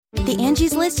The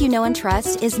Angie's List you know and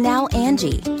trust is now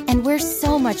Angie, and we're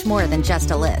so much more than just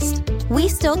a list. We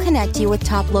still connect you with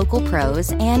top local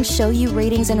pros and show you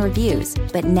ratings and reviews,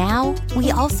 but now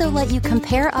we also let you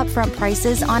compare upfront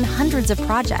prices on hundreds of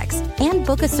projects and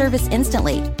book a service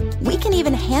instantly. We can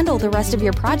even handle the rest of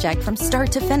your project from start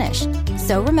to finish.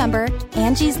 So remember,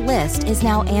 Angie's List is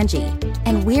now Angie,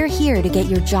 and we're here to get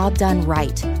your job done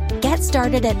right. Get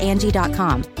started at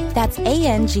Angie.com. That's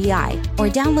ANGI, or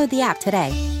download the app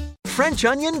today. French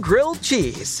onion grilled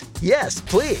cheese. Yes,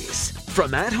 please.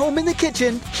 From At Home in the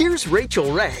Kitchen, here's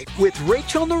Rachael Ray with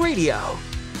Rachael on the Radio.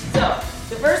 So,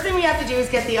 the first thing we have to do is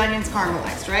get the onions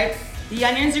caramelized, right? The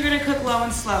onions are gonna cook low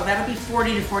and slow. That'll be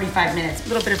 40 to 45 minutes, a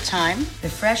little bit of time. The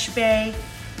fresh bay,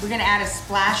 we're gonna add a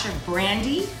splash of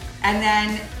brandy and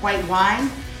then white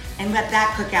wine and let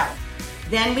that cook out.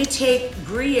 Then we take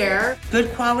Gruyere,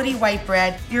 good quality white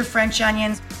bread, your French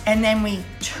onions, and then we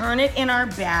turn it in our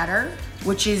batter,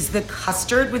 which is the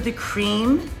custard with the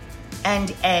cream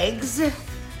and eggs,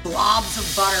 blobs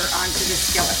of butter onto the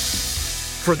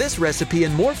skillet. For this recipe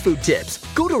and more food tips,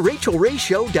 go to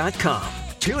RachelRayShow.com.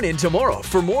 Tune in tomorrow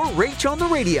for more Rach on the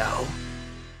Radio.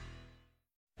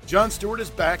 Jon Stewart is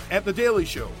back at The Daily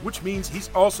Show, which means he's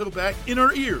also back in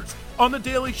our ears on The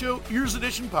Daily Show Ears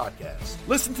Edition podcast.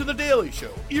 Listen to The Daily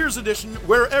Show Ears Edition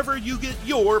wherever you get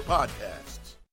your podcast.